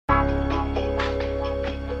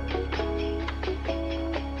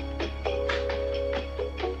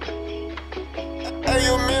Hey,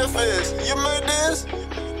 you MEMPHEES, you made this?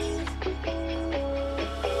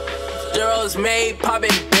 Girls made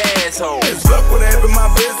poppin' bass hoes. It's luck what happened, my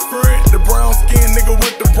best friend. The brown skin nigga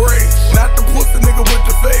with the braids. Not the pussy nigga with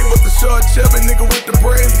the fade, but the short chubby nigga with the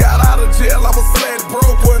braids. Got out of jail, I was flat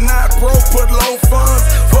broke, but not broke, but low funds.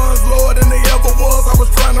 Funds lower than they ever was. I was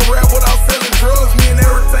trying to rap without selling drugs. Me and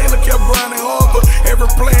Eric Taylor kept grinding hard, but every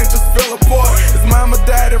plan just fell apart. His mama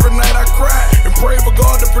died, every night I cried and prayed for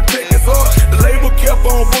God to protect his heart. The label kept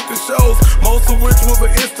on booking shows, most of which was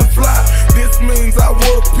an instant fly. This means I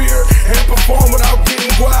would appear and perform without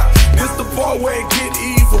getting guap. This the part where it get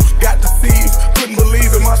evil. Got deceived, couldn't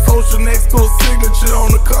believe it. My social next to a signature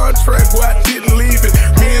on the contract where I didn't leave it.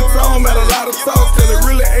 Me and Tom had a lot of talks till it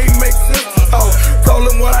really ain't make sense to talk. Told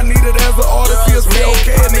him what I needed as an artist, he'll stay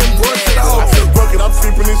okay and then brush it off. I took bucket, I'm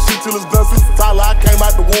sleeping this shit till it's done. Since Tyler, I came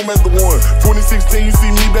out the womb as the one. 2016, you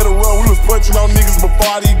see me better run. We was punching on niggas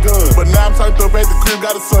before I need guns. But now I'm turned up at the crib,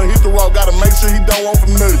 got a son, hit the road, gotta make sure he don't want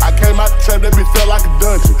from nothing. I came out the trap, that bitch felt like a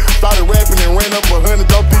dungeon. Started rapping and ran up 100.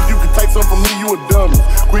 Don't think you can take something from me, you a dummy.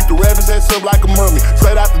 Quick to rap his ass up like a mummy.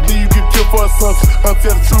 Straight out the D, you get killed for assumption.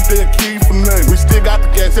 Tell the truth, they'll kill you for nothing. We still got the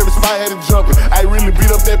gas, every spot had it jumping. I really beat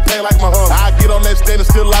up that pain like my hummer. I get on that stand and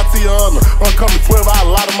still lie to your honor. Uncoming 12, I a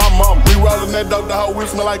lot of my mama. We rollin' that dope, the whole whip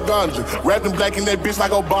smell like ganja. Wrapped in black in that bitch like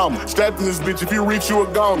Obama. Strapped in this bitch, if you reach, you a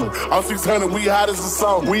goner. I'm 600, we hot as the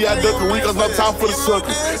song. We out ducking Ricos, no time for the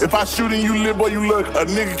suckers. If I shoot and you live, boy, you lucky. A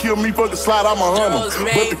nigga kill me, fucking slide, I'm a hummer.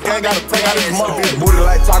 But the gang gotta take out his mother. Bitch booty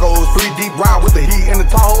like tacos, 3 deep round with the heat in the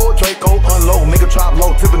Tahoe. Draco unload, nigga drop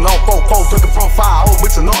low, tipping on 4-4, took it from 5, old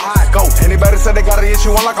bitch, I know how it go. Anybody said they got an issue,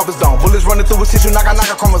 I like off his dome. Bullets running through his tissue, knock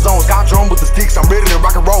chromosomes. Got drum with the sticks, I'm ready to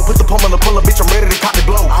rock and roll. Put the pump on the puller, bitch, I'm ready to cop the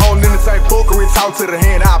blow. I don't entertain fuckery, talk to the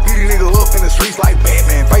hand. I beat a nigga up in the streets like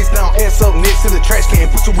Batman. Face down, ass up next to the trash can.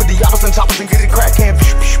 Put you with the yoppers and choppers and get it crack can.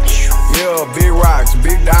 Yeah, big rocks,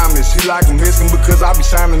 big diamonds. She like them missing because I be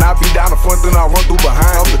shining. I be down the front, then I run through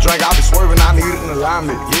behind. Off the drink, I be swerving, I need an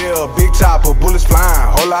alignment. Yeah, big chopper, bullets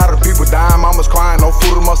flying. Whole lot of people dying, mama's crying. No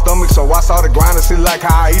food in my stomach, so I saw the grind and see like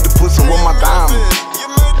how I eat the pussy with my diamonds.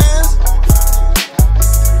 You made this?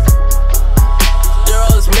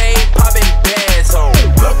 Girls made poppin' bass hoes.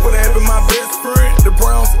 Luck what happened, my best friend.